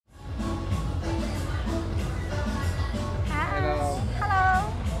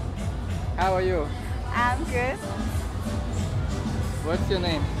how are you? I'm good. What's your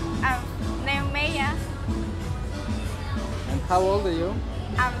name? I'm named Maya. And how old are you?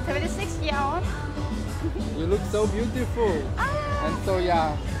 I'm 26 years old. You look so beautiful and so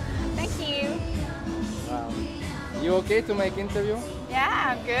young. Thank you. Wow. You okay to make interview? Yeah,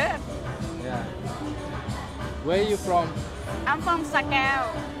 I'm good. Yeah. Where are you from? I'm from Sakao.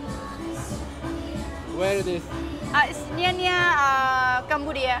 Where it is? It's near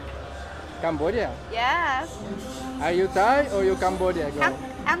Cambodia. Cambodia? Yes. Are you Thai or you Cambodia girl?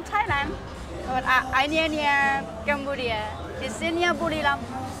 I'm Thailand, but I near Cambodia. It's near Buriram.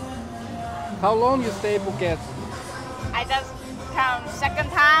 How long you stay Phuket? I just come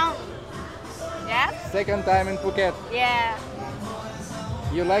second time. Yes. Second time in Phuket. Yeah.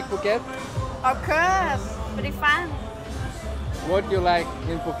 You like Phuket? Of course. Pretty fun. What you like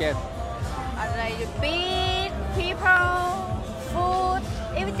in Phuket? I like the beach, people, food,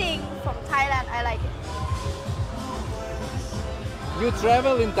 everything from Thailand. I like it. You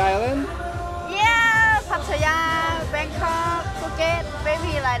travel in Thailand? Yeah, Pattaya, Bangkok, Phuket,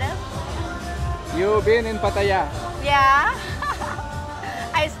 maybe like that. You been in Pattaya? Yeah.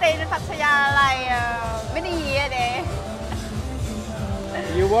 I stayed in Pattaya like many years there.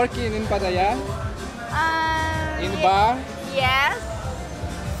 You working in Pattaya? In bar? Yes.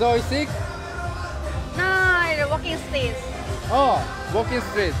 So sick? No, the walking street. Oh, walking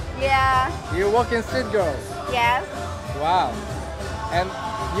street. Yeah. You walking street girl? Yes. Wow. And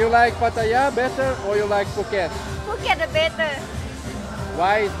you like Pattaya better or you like Phuket? Phuket the better.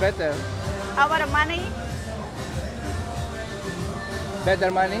 Why is better? About the money?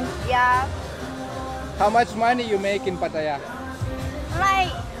 Better money? Yeah. How much money you make in Pattaya?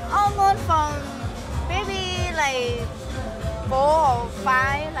 Like almost from maybe like 4 or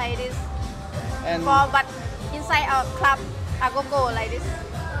 5 like this. And But inside our club Agogo like this.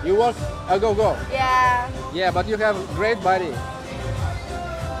 you work Agogo? Yeah. Yeah, but you have great body.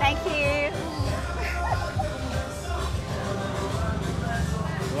 Thank you.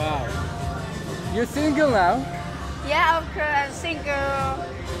 Wow. You single now? Yeah, of course, I'm single.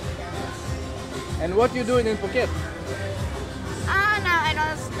 And what you doing in Phuket? Now I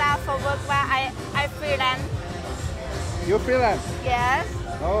don't start for work, but I freelance. You freelance? Yes.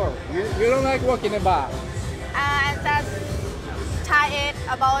 Oh, you don't like work in a bar? I just tired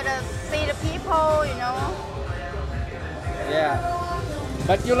about see the people, you know. Yeah.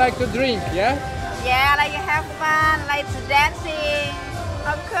 But you like to drink, yeah? Yeah, like have fun, like to dancing.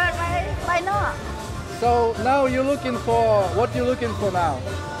 Of course, why not? So now you're looking for, what you looking for now?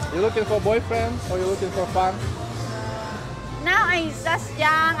 You looking for boyfriend or you looking for fun? Now I'm just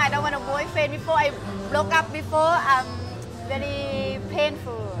young. I don't want a boyfriend. Before I broke up before, very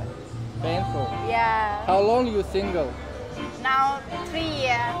painful. Painful. Yeah. How long you single? Now 3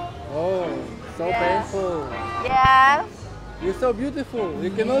 years. Oh, so Yeah. painful. Yeah. You're so beautiful. You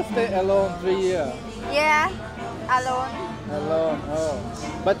cannot stay alone 3 years. Yeah. Alone. Alone, oh.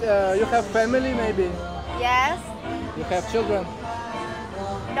 But you have family maybe? Yes. You have children?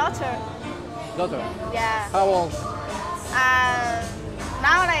 Daughter. Daughter? Yeah. How old?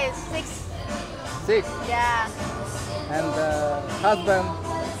 Now like 6. 6. Yeah. And husband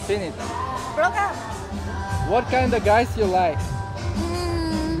finished. Broke up. What kind of guys you like?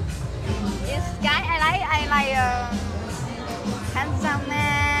 This guy I like handsome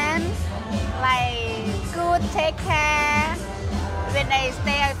man, like good, take care. When I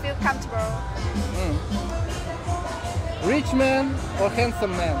stay, I feel comfortable. Rich man or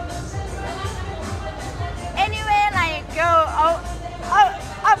handsome man? Anyway, like go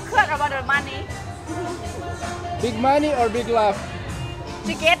of course about the money Big money or big love?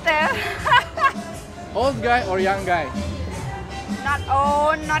 together. Old guy or young guy? Not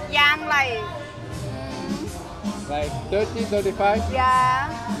old, not young, Like 30, 35? yeah,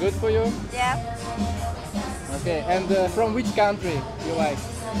 Good for you? yeah. Okay, and from which country you like?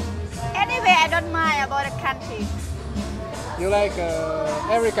 Anyway, I don't mind about the country. You like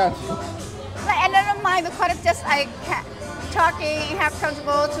every country? Like I don't mind because it's just I can talking, have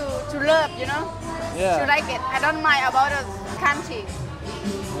comfortable to love, you know. Yeah. To like it. I don't mind about the country.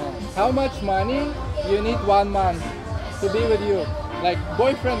 Yeah. How much money you need 1 month to be with you? Like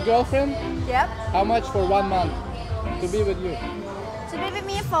boyfriend, girlfriend? Yep. How much for 1 month to be with you? To be with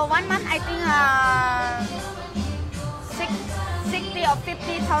me for 1 month, I think 60 or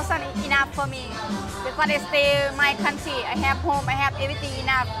 50,000 is enough for me. Because I stay in my country, I have home, I have everything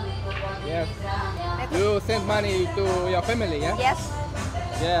enough. Yes. You send money to your family, yeah? Yes.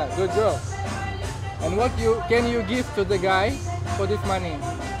 Yeah, good girl. And what can you give to the guy for this money?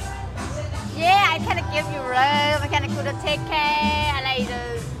 Yeah, I can give you love, I can take care, I like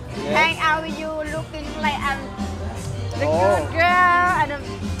Yes. hang out with you, looking like I'm the Oh. good girl and a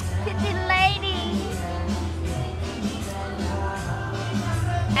pretty lady,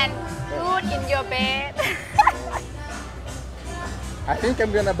 and good in your bed. I think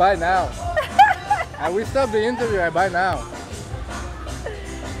I'm gonna buy now. I will stop the interview. I buy now.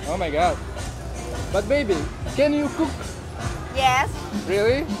 Oh my god. But baby, can you cook? Yes,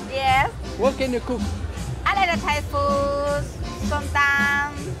 Really? yes. What can you cook? I like the Thai food,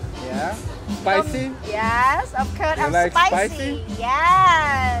 sometimes. Yeah. Spicy? Yes, of course. You I'm like spicy. spicy?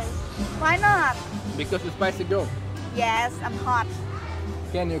 Yes. Why not? Because you're spicy girl. Yes, I'm hot.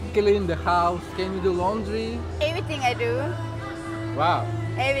 Can you clean the house? Can you do laundry? Everything I do, Wow.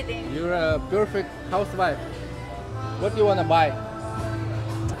 everything. You're a perfect housewife. What do you wanna buy?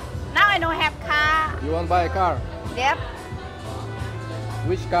 Now I don't have car. You wanna buy a car? Yep.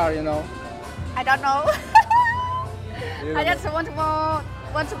 Which car, you know? I don't know. You I don't just want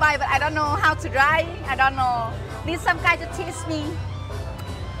to buy, but I don't know how to drive. I don't know. Need some guy to teach me.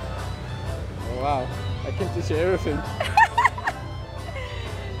 Oh, wow. I can teach you everything.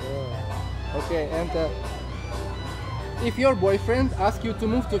 Oh. Okay, and if your boyfriend asks you to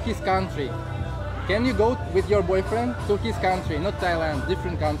move to his country, can you go with your boyfriend to his country, not Thailand,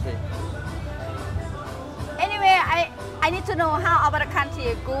 different country? Anyway, I need to know how about the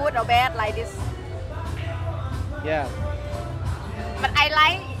country, good or bad, like this. Yeah. But I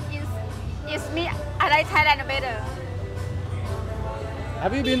like is me. I like Thailand better.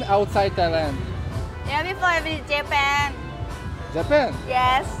 Have you been outside Thailand? Yeah, before I visit Japan. Japan?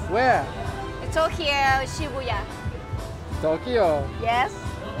 Yes. Where? In Tokyo, Shibuya. Tokyo. Yes.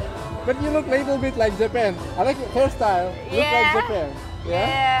 But you look a little bit like Japan. I like your hairstyle. Look like Japan. Yeah?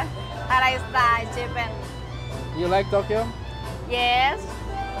 Yeah. I like style Japan. You like Tokyo? Yes.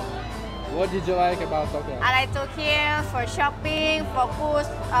 What did you like about Tokyo? I like Tokyo for shopping, for food,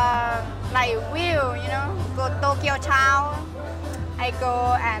 like view, you know, go Tokyo town. I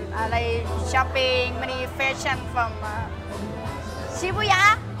go and I like shopping, many fashion from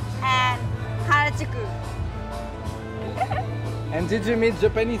Shibuya and Harajuku. And did you meet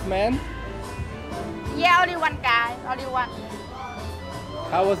Japanese man? Yeah, only one guy, only one.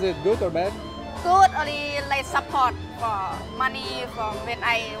 How was it? Good or bad? Good, only like support for money from when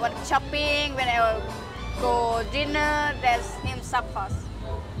I want shopping, when I go dinner, there's him support.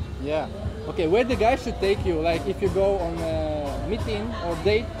 Yeah. Okay, where the guy should take you? Like if you go on a meeting or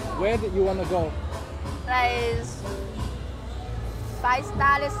date, where do you want to go? Like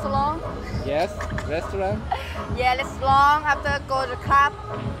 5-star restaurant. Yes, restaurant. Yeah, restaurant. After go to club.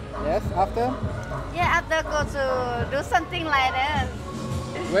 Yes, after? Yeah, after go to do something like that.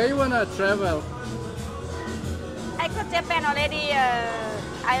 Where you want to travel? I go Japan already.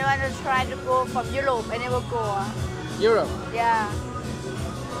 I want to try to go from Europe. I never go. Europe. Yeah.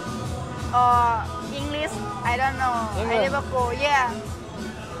 Or English. I don't know. England. I never go. Yeah.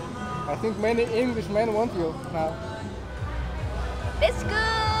 I think many Englishmen want you now. That's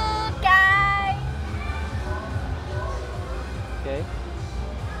good, guy. Okay.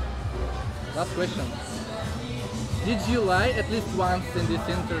 Last question. Did you lie at least once in this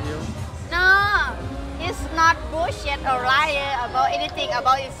interview? No, it's not bullshit or liar about anything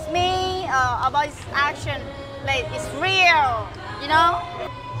about it's me or about its action. Like it's real, you know.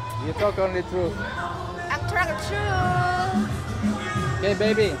 You talk only truth. I'm telling the truth. Okay,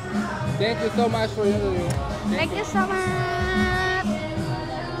 baby. Thank you so much for your interview. Thank you so much.